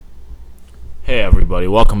Hey everybody,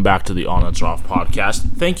 welcome back to the All Nets Are Off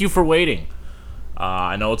podcast. Thank you for waiting.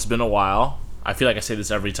 I know it's been a while. I feel like I say this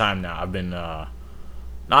every time now. I've been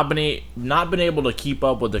not been able to keep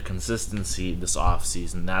up with the consistency this off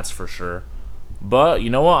season, that's for sure. But you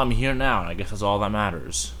know what? I'm here now, and I guess that's all that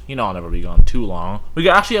matters. You know I'll never be gone too long. We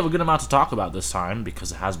actually have a good amount to talk about this time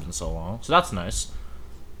because it has been so long, so that's nice.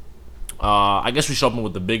 I guess we should open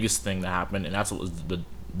with the biggest thing that happened, and that's what was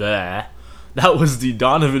that was the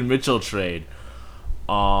Donovan Mitchell trade.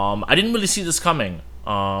 I didn't really see this coming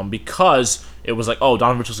because it was like, oh,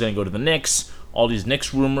 Donovan Mitchell's going to go to the Knicks, all these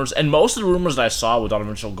Knicks rumors, and most of the rumors that I saw with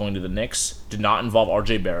Donovan Mitchell going to the Knicks did not involve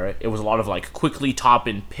RJ Barrett. It was a lot of like quickly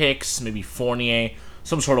top-end picks, maybe Fournier,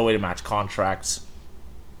 some sort of way to match contracts,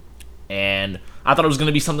 and I thought it was going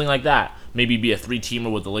to be something like that. Maybe be a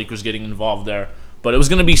three-teamer with the Lakers getting involved there, but it was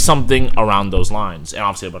going to be something around those lines, and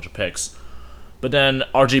obviously a bunch of picks. But then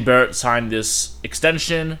RJ Barrett signed this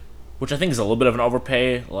extension, which I think is a little bit of an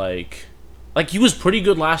overpay. Like he was pretty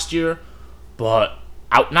good last year, but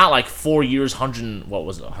not like 4 years,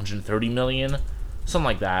 130 million, something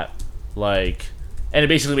like that. And it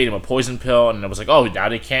basically made him a poison pill, and it was like, oh, now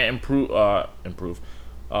they can't improve.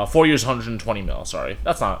 4 years, 120 mil. Sorry,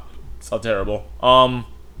 it's not terrible. And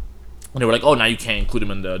they were like, oh, now you can't include him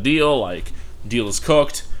in the deal. Like, deal is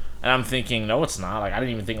cooked. And I'm thinking, no, it's not. Like, I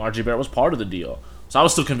didn't even think RJ Barrett was part of the deal. So I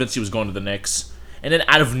was still convinced he was going to the Knicks. And then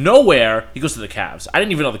out of nowhere, he goes to the Cavs. I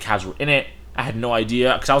didn't even know the Cavs were in it. I had no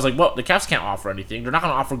idea. Because I was like, well, the Cavs can't offer anything. They're not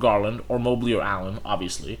going to offer Garland or Mobley or Allen,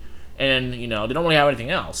 obviously. And, they don't really have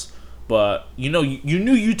anything else. But, you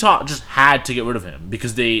knew Utah just had to get rid of him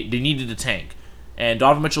because they needed to tank. And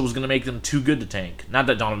Donovan Mitchell was going to make them too good to tank. Not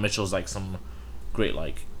that Donovan Mitchell is like some great,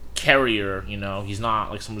 like, carrier, He's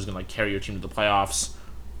not like someone who's going to, like, carry your team to the playoffs.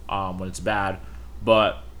 When it's bad,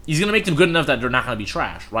 but he's gonna make them good enough that they're not gonna be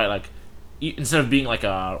trash, right? Like instead of being like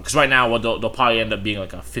because right now they'll probably end up being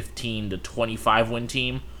like a 15 to 25 win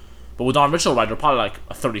team, but with Donovan Mitchell, right, they're probably like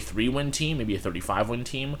a 33 win team, maybe a 35 win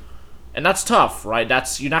team, and that's tough, right?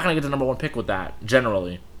 You're not gonna get the number one pick with that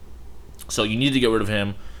generally, so you need to get rid of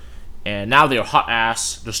him. And now they're hot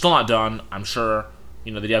ass. They're still not done, I'm sure.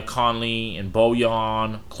 They have Conley and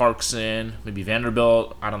Bojan, Clarkson, maybe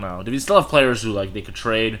Vanderbilt. I don't know. They still have players who like they could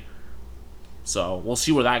trade. So we'll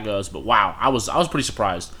see where that goes. But wow, I was pretty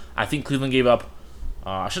surprised. I think Cleveland gave up.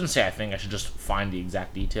 I shouldn't say I think. I should just find the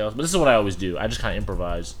exact details. But this is what I always do. I just kind of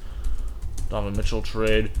improvise. Donovan Mitchell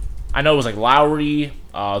trade. I know it was like Lowry,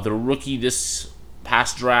 the rookie this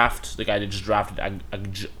past draft. The guy that just drafted. How do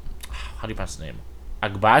you pronounce his name?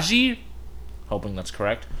 Agbaji. Hoping that's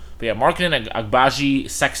correct. But yeah, Markkanen, Agbaji,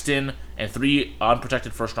 Sexton, and 3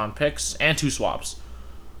 unprotected first-round picks, and 2 swaps.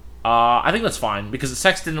 I think that's fine, because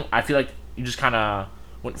Sexton, I feel like you just kind of,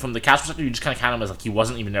 from the Cavs perspective, you just kind of count him as like he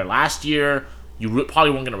wasn't even there last year. You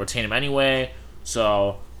probably weren't going to retain him anyway.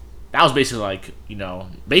 So that was basically like,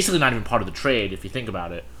 basically not even part of the trade, if you think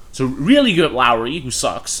about it. So really good Lowry, who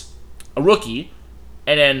sucks, a rookie,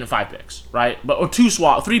 and then 5 picks, right? Or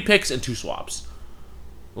 3 picks and 2 swaps.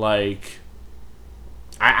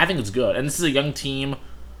 I think it's good. And this is a young team.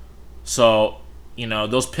 So,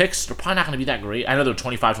 those picks, they're probably not going to be that great. I know they're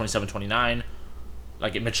 25, 27, 29.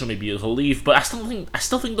 Like, Mitchell may be a relief. But I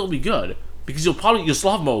still think they'll be good. Because you'll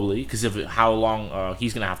still have Mobley. Because of how long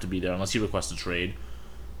he's going to have to be there. Unless he requests a trade.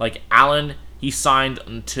 Like, Allen, he signed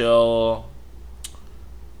until...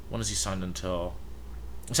 When is he signed until?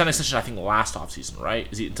 He signed an extension, I think, last offseason, right?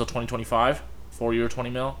 Is he until 2025? 4-year,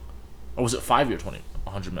 20 mil? Or was it 5-year,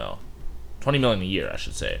 100 mil? 20 million a year, I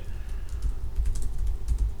should say.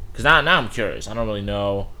 Because now I'm curious. I don't really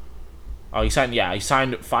know. He signed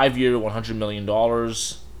 5-year, $100 million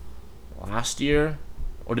last year,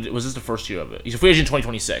 or was this the first year of it? He's a free agent in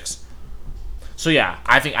 2026. So yeah,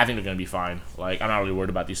 I think they're gonna be fine. Like, I'm not really worried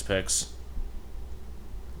about these picks.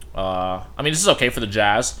 This is okay for the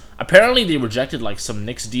Jazz. Apparently, they rejected like some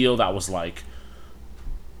Knicks deal that was like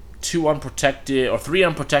 2 unprotected or 3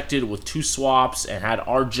 unprotected with 2 swaps and had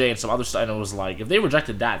RJ and some other stuff. And it was like, if they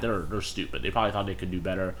rejected that, they're stupid. They probably thought they could do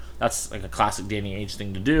better. That's like a classic Danny Ainge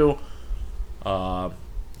thing to do.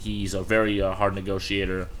 He's a very hard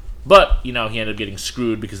negotiator. But, he ended up getting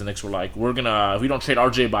screwed because the Knicks were like, if we don't trade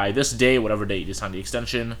RJ by this day, whatever date you signed the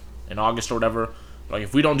extension in August or whatever, like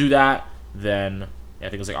if we don't do that, then I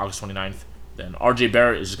think it was like August 29th, then RJ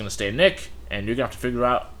Barrett is just going to stay a Knick, and you're going to have to figure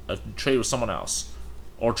out a trade with someone else.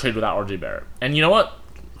 Or trade without RJ Barrett. And you know what?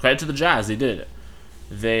 Credit to the Jazz. They did it.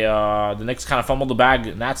 The Knicks kind of fumbled the bag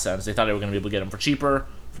in that sense. They thought they were going to be able to get him for cheaper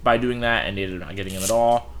by doing that, and they ended up not getting him at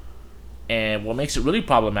all. And what makes it really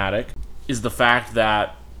problematic is the fact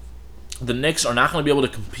that the Knicks are not going to be able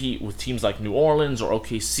to compete with teams like New Orleans or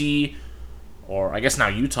OKC or I guess now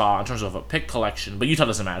Utah in terms of a pick collection, but Utah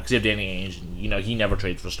doesn't matter because you have Danny Ainge, and he never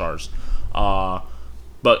trades for stars. But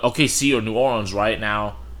OKC or New Orleans right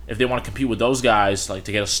now, if they want to compete with those guys, like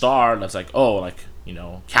to get a star, that's like, oh, like,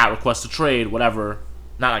 Cat requests a trade, whatever.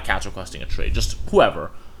 Not like Cat's requesting a trade, just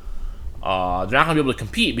whoever. They're not going to be able to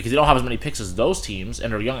compete because they don't have as many picks as those teams,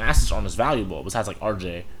 and their young assets aren't as valuable, besides like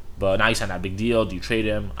RJ. But now you signed that big deal. Do you trade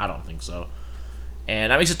him? I don't think so.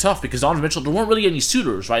 And that makes it tough because Donovan Mitchell, there weren't really any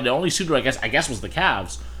suitors, right? The only suitor, I guess was the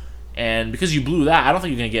Cavs. And because you blew that, I don't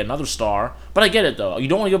think you're going to get another star. But I get it, though. You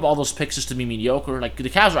don't want to give up all those picks just to be mediocre. Like, the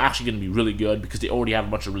Cavs are actually going to be really good because they already have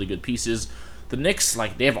a bunch of really good pieces. The Knicks,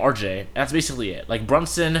 like, they have RJ. That's basically it. Like,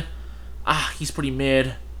 Brunson, he's pretty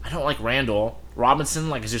mid. I don't like Randall. Robinson,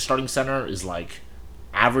 like, as your starting center, is, like,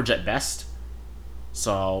 average at best.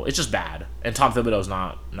 So, it's just bad. And Tom Thibodeau's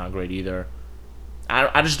not great either.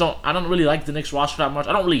 I don't really like the Knicks roster that much.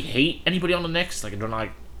 I don't really hate anybody on the Knicks. Like, there's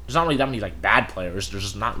not really that many like bad players. There's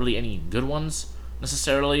just not really any good ones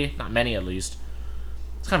necessarily. Not many, at least.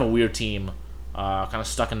 It's kind of a weird team, kind of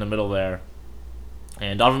stuck in the middle there.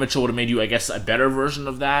 And Donovan Mitchell would have made you, I guess, a better version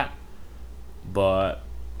of that. But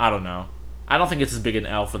I don't know. I don't think it's as big an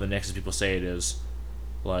L for the Knicks as people say it is.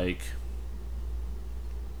 Like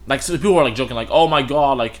so people are like joking, like, oh my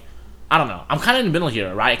god, like, I don't know. I'm kind of in the middle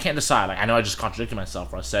here, right? I can't decide. Like, I know I just contradicted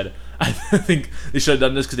myself where I said I think they should have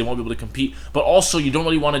done this because they won't be able to compete. But also, you don't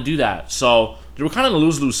really want to do that. So they were kind of in a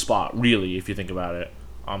lose-lose spot, really, if you think about it.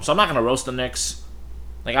 So I'm not gonna roast the Knicks.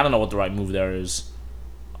 Like, I don't know what the right move there is.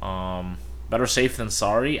 Better safe than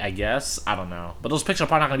sorry, I guess. I don't know. But those picks are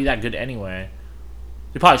probably not gonna be that good anyway.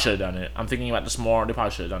 They probably should have done it. I'm thinking about this more. They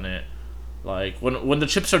probably should have done it. Like, when the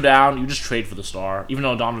chips are down, you just trade for the star. Even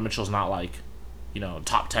though Donovan Mitchell's not like,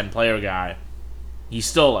 top 10 player guy, he's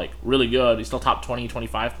still like really good. He's still top 20,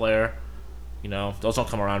 25 player. Those don't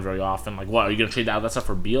come around very often. Like, what, are you gonna trade that stuff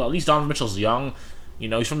for Beal? At least Donovan Mitchell's young.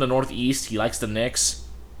 He's from the Northeast. He likes the Knicks.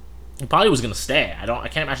 He probably was gonna stay. I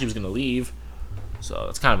can't imagine he was gonna leave. So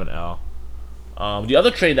that's kind of an L. The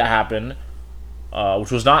other trade that happened,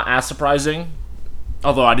 which was not as surprising,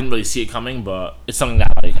 although I didn't really see it coming, but it's something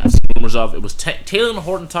that I've seen rumors of. It was Taylor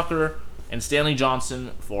Horton-Tucker and Stanley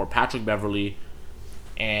Johnson for Patrick Beverley.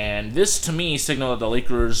 And this, to me, signaled that the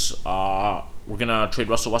Lakers were going to trade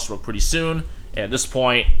Russell Westbrook pretty soon. And at this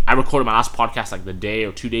point, I recorded my last podcast like the day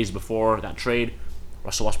or 2 days before that trade.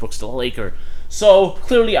 Russell Westbrook's still a Laker. So,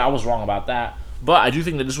 clearly I was wrong about that. But I do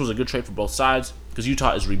think that this was a good trade for both sides because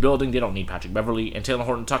Utah is rebuilding. They don't need Patrick Beverley. And Taylor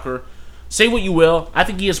Horton-Tucker, say what you will, I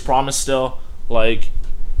think he has promise still. Like,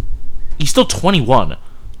 he's still 21.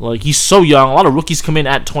 Like, he's so young. A lot of rookies come in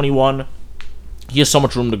at 21. He has so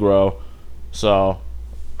much room to grow. So,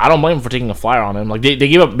 I don't blame him for taking a flyer on him. Like, they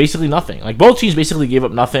gave up basically nothing. Like, both teams basically gave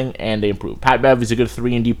up nothing, and they improved. Pat Bev is a good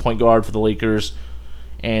 3-and-D point guard for the Lakers.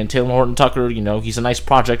 And Taylor Horton-Tucker, he's a nice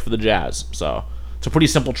project for the Jazz. So, it's a pretty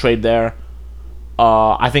simple trade there.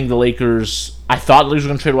 I thought the Lakers were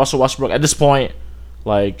going to trade Russell Westbrook. At this point,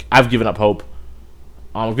 like, I've given up hope.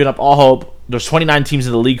 I've given up all hope. There's 29 teams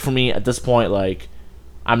in the league for me at this point. Like,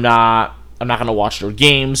 I'm not going to watch their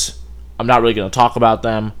games. I'm not really going to talk about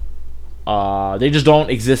them. They just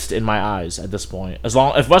don't exist in my eyes at this point.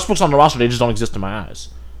 If Westbrook's on the roster, they just don't exist in my eyes.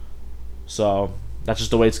 So that's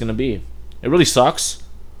just the way it's going to be. It really sucks.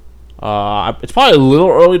 It's probably a little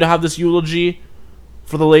early to have this eulogy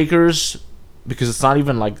for the Lakers because it's not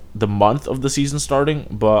even like the month of the season starting.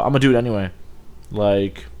 But I'm gonna do it anyway.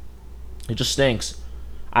 Like, it just stinks.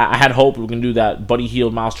 I had hope we were gonna do that Buddy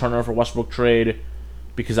Hield, Miles Turner for Westbrook trade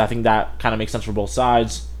because I think that kind of makes sense for both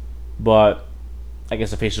sides. But I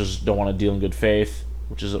guess the Pacers don't want to deal in good faith,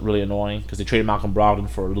 which is really annoying because they traded Malcolm Brogdon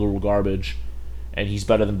for a little garbage, and he's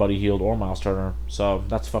better than Buddy Hield or Miles Turner. So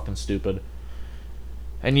that's fucking stupid.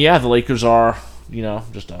 And yeah, the Lakers are,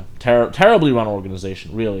 just a terribly run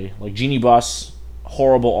organization, really. Like, Jeannie Buss,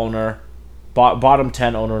 horrible owner, bottom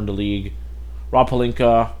 10 owner in the league. Rob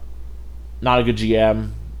Pelinka, not a good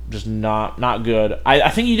GM, just not good.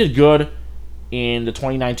 I think he did good in the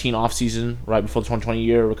 2019 offseason, right before the 2020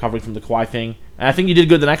 year, recovering from the Kawhi thing. And I think he did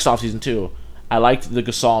good the next offseason, too. I liked the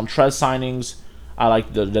Gasol and Trez signings. I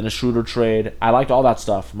liked the Dennis Schroeder trade. I liked all that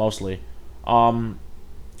stuff, mostly.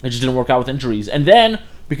 It just didn't work out with injuries. And then,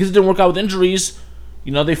 because it didn't work out with injuries,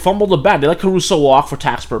 they fumbled the bag. They let Caruso walk for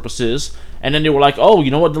tax purposes. And then they were like, oh, you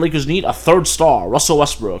know what the Lakers need? A third star, Russell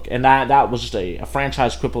Westbrook. And that was just a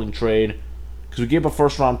franchise-crippling trade. Because we gave up a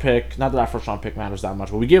first-round pick. Not that our first-round pick matters that much,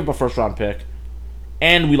 but we gave up a first-round pick.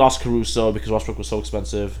 And we lost Caruso because Westbrook was so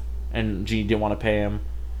expensive. And G didn't want to pay him.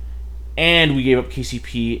 And we gave up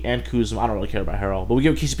KCP and Kuzma. I don't really care about Harrell. But we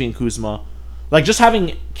gave up KCP and Kuzma. Like, just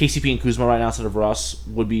having KCP and Kuzma right now instead of Russ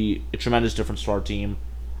would be a tremendous difference to our team.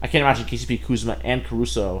 I can't imagine KCP, Kuzma, and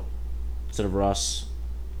Caruso instead of Russ.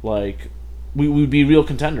 Like, we would be real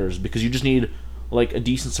contenders because you just need like a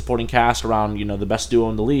decent supporting cast around the best duo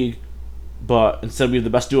in the league. But instead, we have the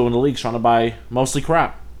best duo in the league surrounded by mostly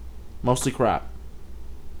crap. Because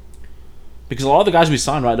a lot of the guys we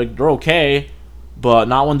signed, right, like, they're okay, but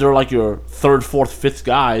not when they're like your third, fourth, fifth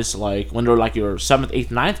guys. Like when they're like your seventh, eighth,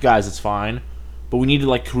 ninth guys, it's fine. But we needed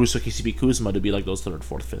like Caruso, KCP, Kuzma to be like those third,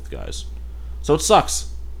 fourth, fifth guys. So it sucks.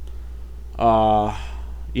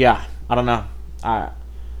 Yeah, I don't know.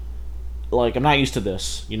 I'm not used to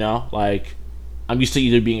this. Like I'm used to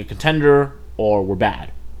either being a contender or we're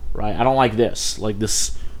bad, right? I don't like this. Like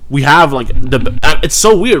this, we have like it's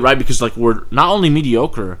so weird, right? Because like we're not only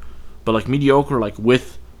mediocre, but like mediocre like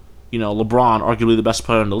with LeBron, arguably the best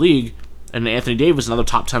player in the league, and Anthony Davis, another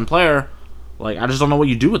top 10 player. Like I just don't know what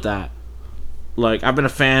you do with that. Like I've been a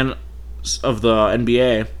fan of the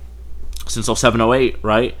NBA since 07-08,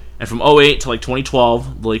 right? And from 08 to like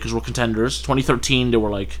 2012, the Lakers were contenders. 2013, they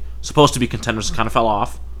were like supposed to be contenders and kind of fell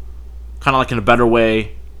off. Kind of like in a better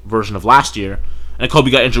way version of last year. And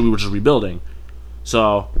Kobe got injured, we were just rebuilding.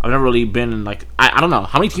 So I've never really been in like I don't know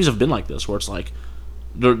how many teams have been like this where it's like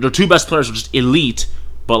their two best players are just elite,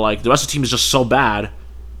 but like the rest of the team is just so bad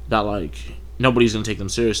that like nobody's gonna take them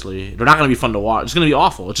seriously. They're not gonna be fun to watch. It's gonna be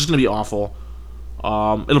awful. It's just gonna be awful.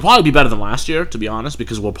 It'll probably be better than last year, to be honest,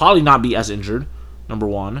 because we'll probably not be as injured. Number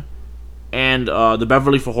one, and the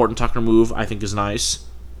Beverly for Horton Tucker move I think is nice.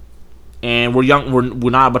 And we're young.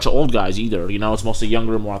 We're not a bunch of old guys either. It's mostly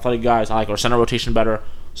younger, more athletic guys. I like our center rotation better,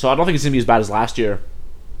 so I don't think it's gonna be as bad as last year.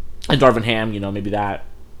 And Darvin Ham, maybe that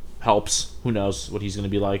helps. Who knows what he's gonna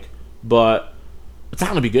be like, but it's not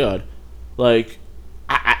gonna be good. Like,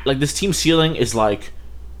 like this team ceiling is like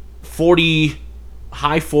 40,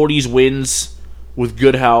 high 40s wins with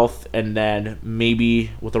good health, and then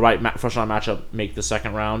maybe with the right first round matchup, make the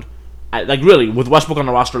second round. Like really, with Westbrook on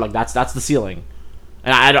the roster, like that's the ceiling.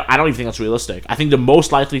 And I don't even think that's realistic. I think the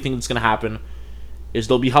most likely thing that's going to happen is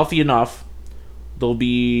they'll be healthy enough. They'll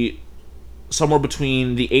be somewhere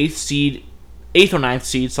between the 8th or ninth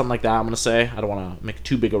seed, something like that. I'm going to say. I don't want to make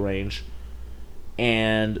too big a range.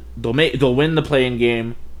 And they'll win the play-in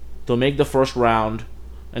game. They'll make the first round,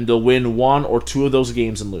 and they'll win one or two of those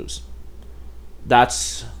games and lose.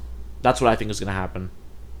 That's what I think is going to happen.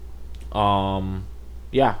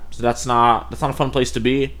 Yeah. So that's not a fun place to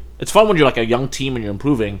be. It's fun when you're like a young team and you're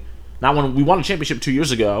improving. Not when we won a championship 2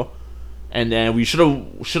 years ago, and then we should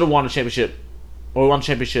have won a championship, or we won a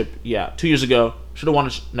championship 2 years ago. Should have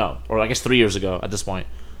won or I guess 3 years ago at this point.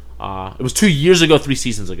 It was 2 years ago, 3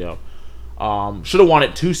 seasons ago. Should have won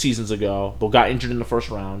it 2 seasons ago, but got injured in the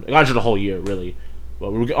first round. Got injured the whole year really,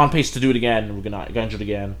 but we were on pace to do it again, and we got injured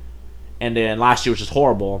again. And then last year was just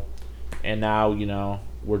horrible, and now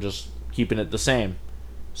we're just keeping it the same.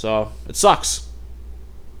 So it sucks.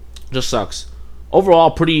 Just sucks.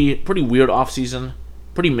 Overall, pretty weird offseason.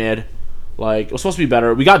 Pretty mid. Like, it was supposed to be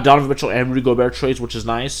better. We got Donovan Mitchell and Rudy Gobert trades, which is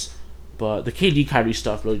nice. But the KD Kyrie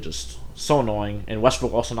stuff really just so annoying. And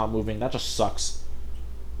Westbrook also not moving. That just sucks.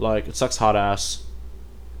 Like, it sucks hot ass.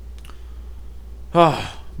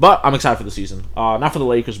 But I'm excited for the season. Not for the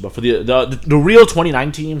Lakers, but for the real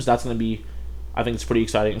 29 teams. That's going to be, I think it's pretty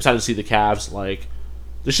exciting. I'm excited to see the Cavs. Like,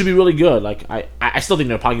 this should be really good. Like, I still think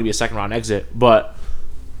they're probably going to be a second round exit. But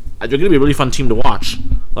they're going to be a really fun team to watch.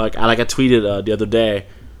 Like I tweeted the other day,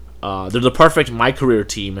 they're the perfect my career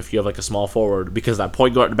team if you have like a small forward, because that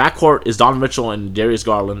point guard, the backcourt is Donovan Mitchell and Darius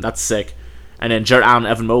Garland. That's sick. And then Jarrett Allen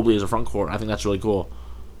and Evan Mobley is a front court. I think that's really cool.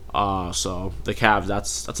 So the Cavs,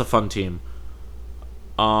 that's a fun team.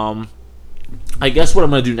 I guess what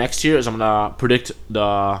I'm going to do next year is I'm going to predict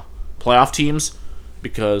the playoff teams,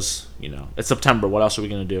 because it's September. What else are we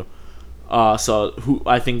going to do? So who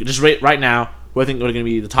I think just right now, who I think are going to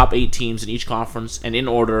be the top 8 teams in each conference, and in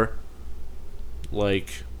order.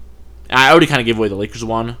 Like, I already kind of gave away the Lakers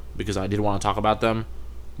one because I did want to talk about them,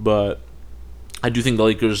 but I do think the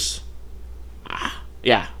Lakers,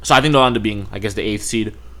 yeah. So I think they'll end up being, I guess, the 8th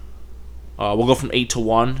seed. We'll go from 8 to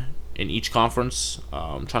 1 in each conference.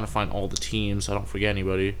 I'm trying to find all the teams so I don't forget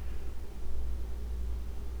anybody.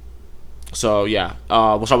 So yeah,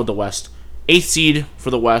 we'll start with the West. 8th seed for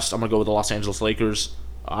the West, I'm gonna go with the Los Angeles Lakers.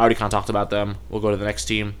 I already kind of talked about them. We'll go to the next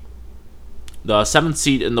team. The 7th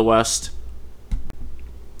seed in the West.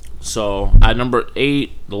 So at number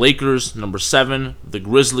 8, the Lakers. Number 7, the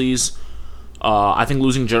Grizzlies. I think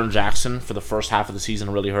losing Jaren Jackson for the first half of the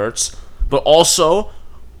season really hurts. But also,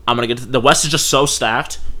 I'm gonna get the West is just so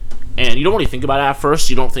stacked, and you don't really think about it at first.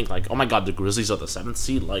 You don't think like, oh my god, the Grizzlies are the 7th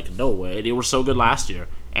seed. Like, no way, they were so good last year,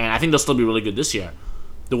 and I think they'll still be really good this year.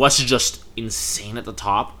 The West is just insane at the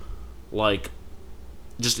top. Like,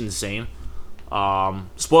 just insane.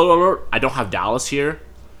 Spoiler alert: I don't have Dallas here,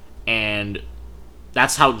 and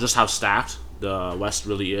that's how stacked the West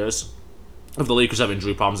really is. If the Lakers have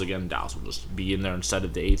injury problems again, Dallas will just be in there instead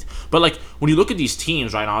of the 8th. But like when you look at these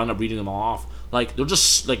teams, right? I'll end up reading them all off. Like they're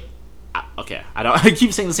just like, okay, I don't. I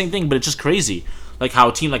keep saying the same thing, but it's just crazy. Like how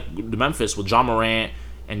a team like the Memphis with John Morant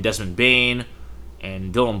and Desmond Bane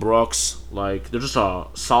and Dylan Brooks, like they're just a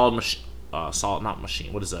solid machine. Not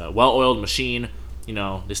machine. What is that? Well-oiled machine. You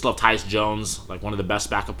know, they still have Tyus Jones, like one of the best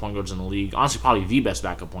backup point guards in the league. Honestly, probably the best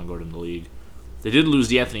backup point guard in the league. They did lose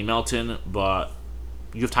DeAnthony Melton, but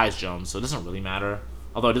you have Tyus Jones, so it doesn't really matter.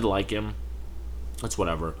 Although I did like him. It's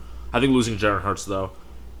whatever. I think losing Jaren Hurts, though,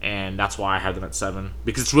 and that's why I had them at 7.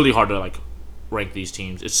 Because it's really hard to, like, rank these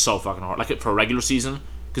teams. It's so fucking hard. Like, for a regular season,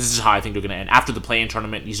 because this is how I think they're going to end. After the play-in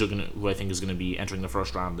tournament, these are who I think is going to be entering the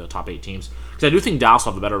first round, the top 8 teams. Because I do think Dallas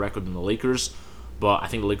will have a better record than the Lakers, but I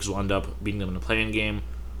think the Lakers will end up beating them in the play-in game.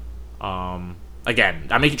 Again,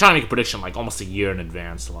 trying to make a prediction like almost a year in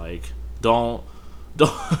advance. Like, don't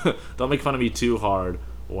make fun of me too hard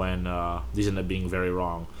when these end up being very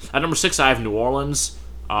wrong. At number 6, I have New Orleans.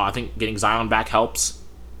 I think getting Zion back helps,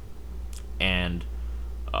 and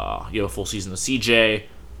you have a full season of CJ.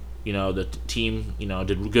 You know, the team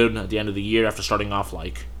did good at the end of the year after starting off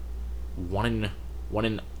like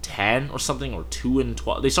 1-10 or something, or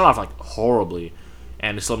 2-12. They started off like horribly,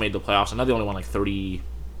 and they still made the playoffs. I know they only won like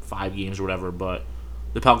 35 games or whatever, but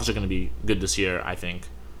the Pelicans are going to be good this year, I think.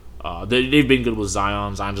 They've been good with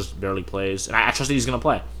Zion. Zion just barely plays, and I trust that he's going to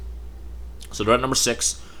play. So they're at number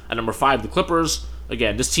 6. At number 5, the Clippers.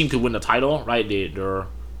 Again, this team could win the title, right?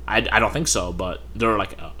 I don't think so, but they're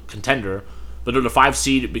like a contender. But they're the 5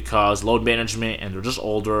 seed because load management, and they're just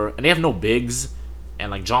older, and they have no bigs,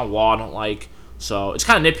 and like John Wall I don't like. So it's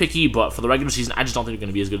kind of nitpicky, but for the regular season, I just don't think they're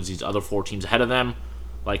going to be as good as these other 4 teams ahead of them.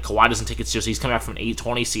 Like, Kawhi doesn't take it seriously. He's coming back from an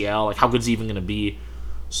 8-20 CL. Like, how good is he even going to be?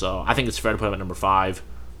 So I think it's fair to put him at number 5.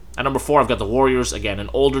 At number 4, I've got the Warriors. Again,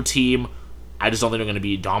 an older team. I just don't think they're going to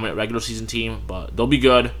be a dominant regular season team, but they'll be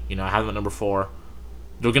good. You know, I have them at number 4.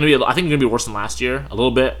 They're going to be. I think they're going to be worse than last year, a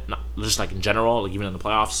little bit, not just like in general, like even in the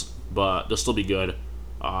playoffs. But they'll still be good.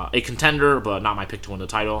 A contender, but not my pick to win the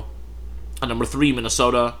title. At number 3,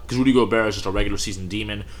 Minnesota, because Rudy Gobert is just a regular season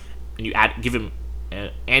demon, and you give him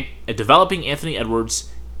a developing Anthony Edwards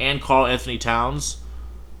and Karl Anthony Towns.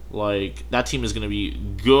 Like, that team is going to be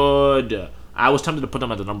good. I was tempted to put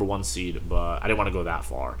them at the number 1 seed, but I didn't want to go that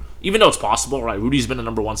far. Even though it's possible, right? Rudy's been the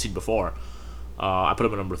number 1 seed before. I put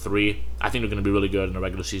them at number 3. I think they're going to be really good in the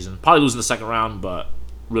regular season. Probably lose in the second round, but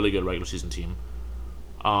really good regular season team.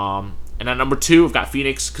 And at number 2, I've got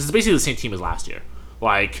Phoenix, because it's basically the same team as last year.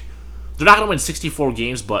 Like, they're not going to win 64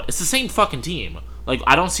 games, but it's the same fucking team. Like,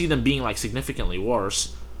 I don't see them being, like, significantly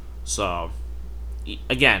worse. So,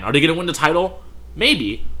 again, are they going to win the title?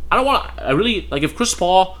 Maybe. I really, like, if Chris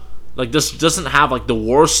Paul, like, just doesn't have, like, the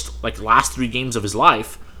worst, like, last 3 games of his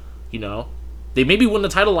life, you know, they maybe won the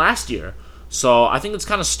title last year. So, I think it's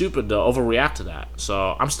kind of stupid to overreact to that.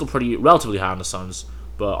 So, I'm still relatively high on the Suns.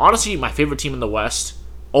 But, honestly, my favorite team in the West,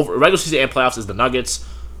 over regular season and playoffs, is the Nuggets.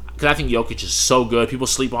 Because I think Jokic is so good. People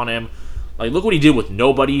sleep on him. Like, look what he did with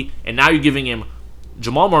nobody. And now you're giving him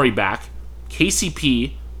Jamal Murray back,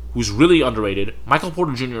 KCP, who's really underrated, Michael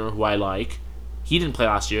Porter Jr., who I like. He didn't play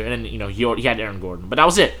last year. And then, you know, he had Aaron Gordon. But that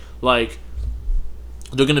was it. Like,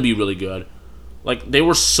 they're going to be really good. Like, they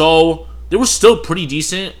were still pretty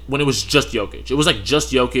decent when it was just Jokic. It was, like,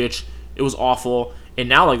 just Jokic. It was awful. And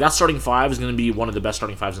now, like, that starting 5 is going to be one of the best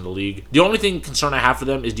starting 5s in the league. The only concern I have for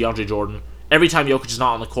them is DeAndre Jordan. Every time Jokic is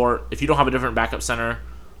not on the court, if you don't have a different backup center,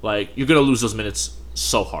 like, you're going to lose those minutes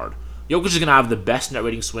so hard. Jokic is going to have the best net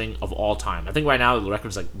rating swing of all time. I think right now the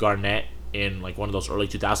record's like Garnett in, like, one of those early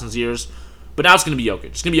 2000s years. But now it's going to be Jokic.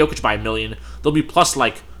 It's going to be Jokic by a million. They'll be plus,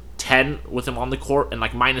 like, 10 with him on the court and,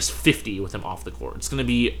 like, minus 50 with him off the court. It's going to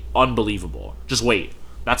be unbelievable. Just wait.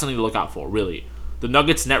 That's something to look out for, really. The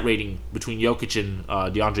Nuggets net rating between Jokic and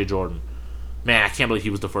DeAndre Jordan. Man, I can't believe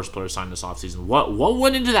he was the first player signed this offseason. What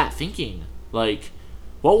went into that thinking? Like,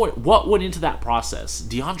 what went into that process?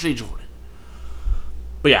 DeAndre Jordan.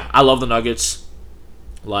 But yeah, I love the Nuggets.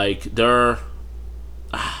 Like, they're...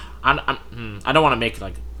 I don't want to make,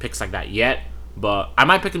 like, picks like that yet, but I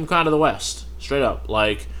might pick them out of the West. Straight up.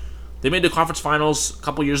 Like, they made the conference finals a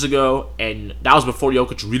couple years ago, and that was before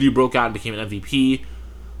Jokic really broke out and became an MVP.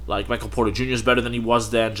 Like, Michael Porter Jr. is better than he was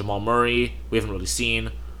then. Jamal Murray, we haven't really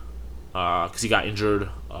seen because he got injured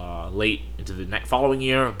late into the following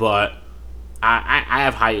year. But I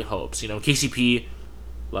have high hopes. You know, KCP,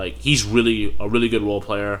 like, he's really a really good role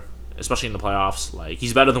player, especially in the playoffs. Like,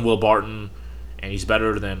 he's better than Will Barton, and he's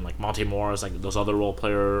better than, like, Monte Morris, like those other role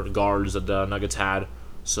player guards that the Nuggets had.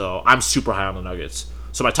 So I'm super high on the Nuggets.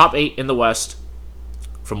 So my top 8 in the West,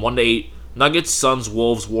 from 1 to 8, Nuggets, Suns,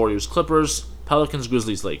 Wolves, Warriors, Clippers, Pelicans,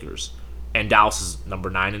 Grizzlies, Lakers. And Dallas is number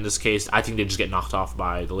 9 in this case. I think they just get knocked off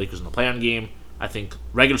by the Lakers in the play-on game. I think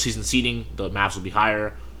regular season seeding, the Mavs will be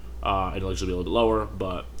higher, and the Lakers will be a little bit lower.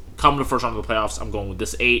 But come to the first round of the playoffs, I'm going with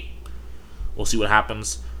this 8. We'll see what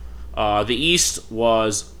happens. The East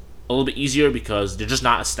was a little bit easier because they're just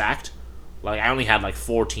not as stacked. Like, I only had like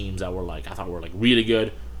 4 teams that were like, I thought were like really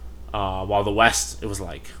good. While the West, it was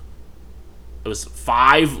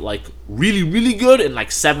 5 like really, really good, and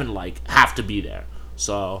like 7 like have to be there.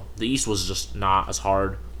 So the East was just not as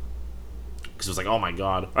hard because it was like, oh my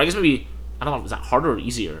god. Or I guess maybe, I don't know, is that harder or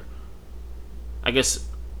easier? I guess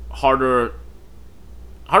harder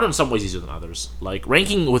in some ways, easier than others. Like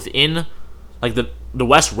ranking within, like the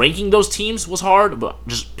West, ranking those teams was hard, but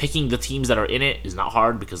just picking the teams that are in it is not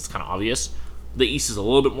hard because it's kind of obvious. The East is a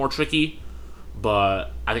little bit more tricky,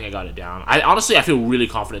 but I think I got it down. I feel really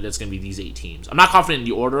confident that it's going to be these 8 teams. I'm not confident in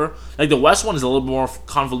the order. Like the West one is a little more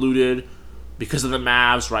convoluted because of the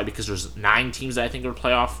Mavs, right? Because there's 9 teams that I think are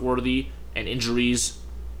playoff worthy and injuries.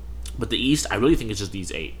 But the East, I really think it's just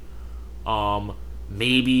these 8.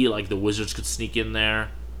 Maybe like the Wizards could sneak in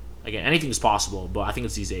there. Again, anything is possible, but I think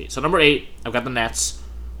it's these 8. So number 8, I've got the Nets.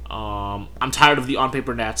 I'm tired of the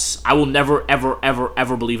on-paper Nets. I will never, ever, ever,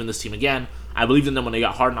 ever believe in this team again. I believed in them when they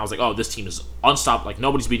got Harden. I was like, oh, this team is unstoppable. Like,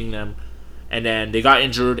 nobody's beating them. And then they got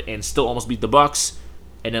injured and still almost beat the Bucks.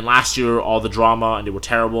 And then last year, all the drama, and they were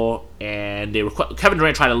terrible. And they were Kevin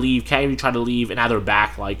Durant tried to leave, Kyrie tried to leave, and now they're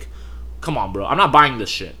back. Like, come on, bro. I'm not buying this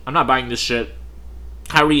shit.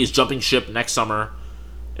 Kyrie is jumping ship next summer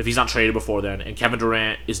if he's not traded before then. And Kevin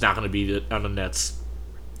Durant is not going to be on the Nets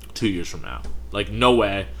 2 years from now. Like, no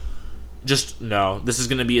way. Just, no. This is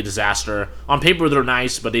going to be a disaster. On paper, they're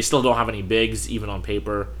nice, but they still don't have any bigs, even on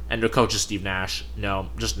paper. And their coach is Steve Nash. No.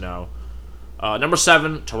 Just no. Number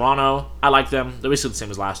 7, Toronto. I like them. They're basically the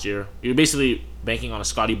same as last year. You're basically banking on a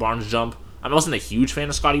Scotty Barnes jump. I wasn't a huge fan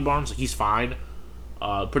of Scotty Barnes. Like, he's fine.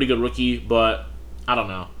 Pretty good rookie, but I don't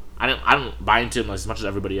know. I don't buy into him as much as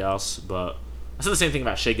everybody else, but I said the same thing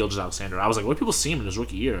about Shai Gilgeous-Alexander. I was like, what do people see him in his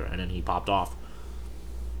rookie year? And then he popped off.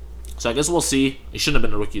 So I guess we'll see. He shouldn't have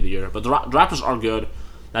been the rookie of the year. But the Raptors are good.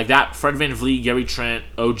 Like that Fred VanVleet, Gary Trent,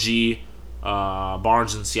 OG,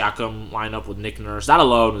 Barnes and Siakam lineup with Nick Nurse. That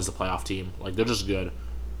alone is a playoff team. Like, they're just good.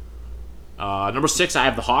 Number 6, I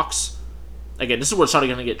have the Hawks. Again, this is where it's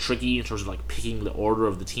starting to get tricky in terms of like picking the order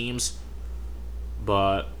of the teams.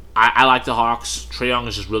 But I like the Hawks. Trae Young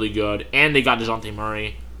is just really good. And they got DeJounte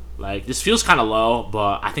Murray. Like, this feels kind of low,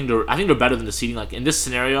 but I think they're better than the seeding. Like, in this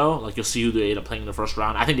scenario, like, you'll see who they end up playing in the first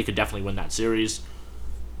round. I think they could definitely win that series.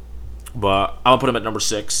 But I'm going to put them at number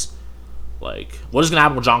 6. Like, what is going to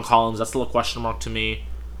happen with John Collins? That's still a question mark to me.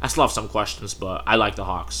 I still have some questions, but I like the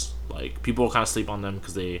Hawks. Like, people kind of sleep on them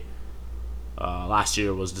because they last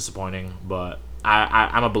year was disappointing. But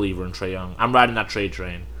I'm a believer in Trae Young. I'm riding that trade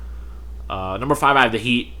train. Number 5, I have the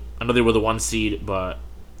Heat. I know they were the 1 seed, but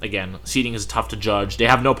again, seeding is tough to judge. They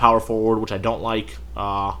have no power forward, which I don't like.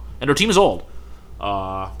 And their team is old.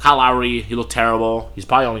 Kyle Lowry, he looked terrible. He's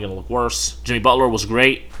probably only going to look worse. Jimmy Butler was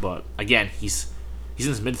great, but again, he's in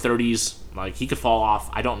his mid-30s. Like, he could fall off.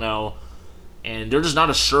 I don't know. And they're just not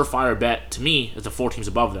a surefire bet to me as the 4 teams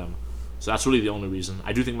above them. So that's really the only reason.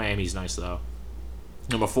 I do think Miami's nice, though.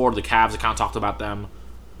 Number 4, the Cavs. I kind of talked about them.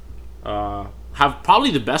 Have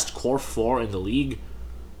probably the best core 4 in the league.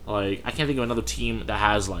 Like, I can't think of another team that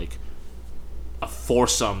has, like, a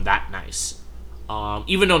foursome that nice.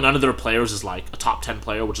 Even though none of their players is, like, a top 10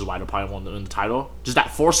 player, which is why they're probably won the title. Just that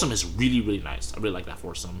foursome is really, really nice. I really like that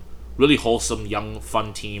foursome. Really wholesome, young,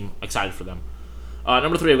 fun team. Excited for them.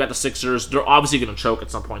 Number 3, I've got the Sixers. They're obviously going to choke at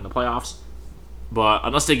some point in the playoffs. But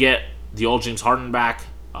unless they get the old James Harden back,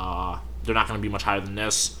 they're not going to be much higher than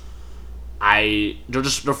this.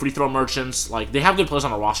 They're free throw merchants. Like, they have good players on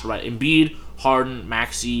the roster, right? Embiid, Harden,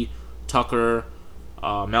 Maxey, Tucker,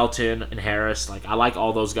 Melton, and Harris. Like, I like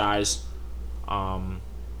all those guys. But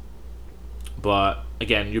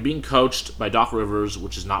again, you're being coached by Doc Rivers,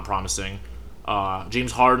 which is not promising.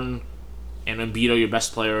 James Harden and Embiid are your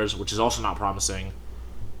best players, which is also not promising.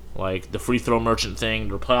 Like, the free throw merchant thing,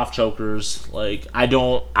 they're playoff chokers. Like, I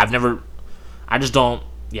don't believe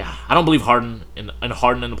Harden in the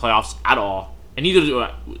playoffs at all. And neither do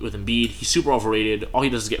I with Embiid. He's super overrated. All he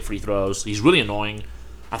does is get free throws. He's really annoying.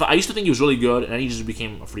 I used to think he was really good, and then he just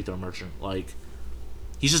became a free throw merchant. Like,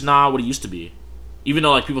 he's just not what he used to be. Even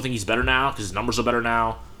though, like, people think he's better now because his numbers are better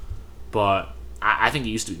now, but I think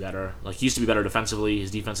he used to be better. Like, he used to be better defensively.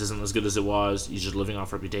 His defense isn't as good as it was. He's just living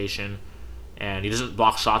off reputation, and he doesn't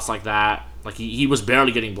block shots like that. Like he was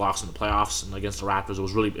barely getting blocks in the playoffs, and against the Raptors, it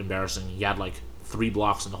was really embarrassing. He had like 3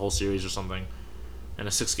 blocks in the whole series or something. In a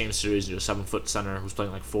 6-game series, you're a 7-foot center who's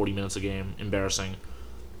playing like 40 minutes a game. Embarrassing.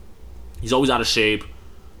 He's always out of shape,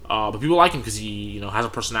 but people like him because he has a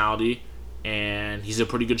personality, and he's a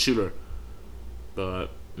pretty good shooter. But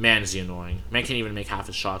man, is he annoying. Man can't even make half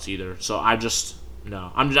his shots either. So I'm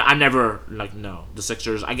never like no. The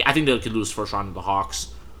Sixers, I think they could lose first round to the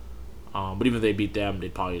Hawks. But even if they beat them,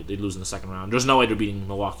 they'd lose in the second round. There's no way they're beating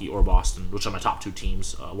Milwaukee or Boston, which are my top 2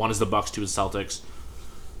 teams. One is the Bucks, 2 is Celtics.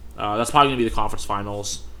 That's probably gonna be the conference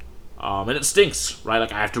finals, and it stinks, right?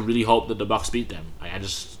 Like I have to really hope that the Bucks beat them. I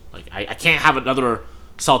can't have another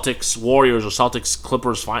Celtics Warriors or Celtics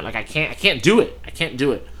Clippers final. Like I can't do it. I can't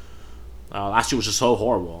do it. Last year was just so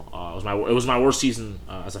horrible. It was my worst season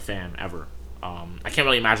as a fan ever. I can't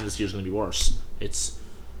really imagine this year's gonna be worse. It's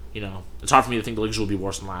hard for me to think the leagues will be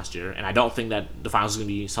worse than last year, and I don't think that the finals is gonna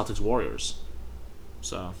be Celtics Warriors.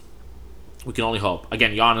 So we can only hope.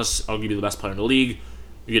 Again, Giannis, arguably the best player in the league.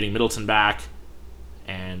 You're getting Middleton back,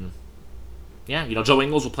 and yeah, Joe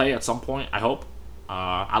Ingles will play at some point. I hope.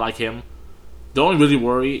 I like him. The only really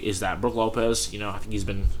worry is that Brook Lopez. I think he's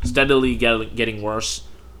been steadily getting worse.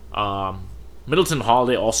 Middleton,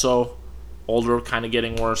 Holiday also older, kind of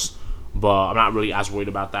getting worse, but I'm not really as worried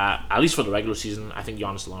about that. At least for the regular season, I think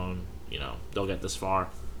Giannis alone, they'll get this far.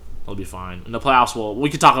 They'll be fine. In the playoffs, we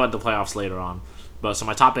could talk about the playoffs later on. But so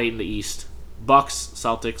my top 8 in the East: Bucks,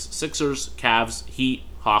 Celtics, Sixers, Cavs, Heat,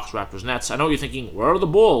 Hawks, Raptors, Nets. I know what you're thinking, where are the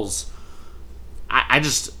Bulls? I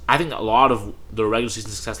think a lot of the regular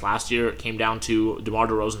season success last year came down to DeMar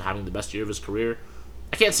DeRozan having the best year of his career.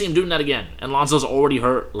 I can't see him doing that again. And Lonzo's already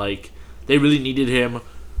hurt. Like, they really needed him.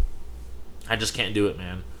 I just can't do it,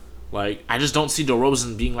 man. Like, I just don't see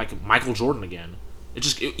DeRozan being like Michael Jordan again.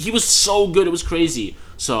 He was so good, it was crazy.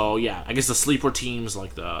 So, yeah, I guess the sleeper teams,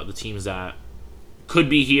 like the teams that could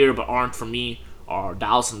be here but aren't for me, are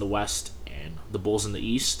Dallas in the West and the Bulls in the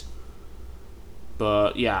East.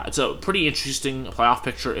 But yeah, it's a pretty interesting playoff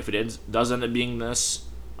picture if it does end up being this.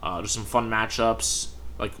 There's some fun matchups,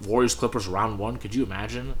 like Warriors Clippers round 1. Could you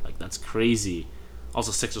imagine? Like, that's crazy.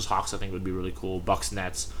 Also Sixers Hawks I think would be really cool. Bucks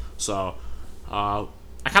Nets. So I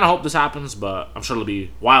kind of hope this happens, but I'm sure it'll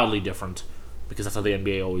be wildly different because that's how the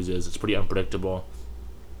NBA always is. It's pretty unpredictable.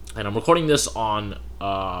 And I'm recording this on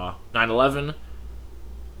 9/11.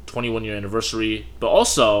 21-year anniversary, but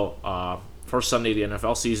also first Sunday of the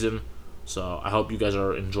NFL season, so I hope you guys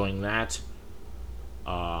are enjoying that.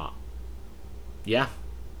 Yeah,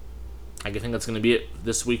 I think that's going to be it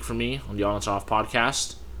this week for me on the On It's Off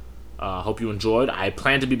podcast. Hope you enjoyed. I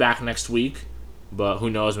plan to be back next week, but who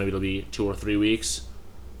knows, maybe it'll be 2 or 3 weeks,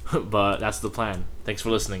 but that's the plan. Thanks for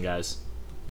listening, guys.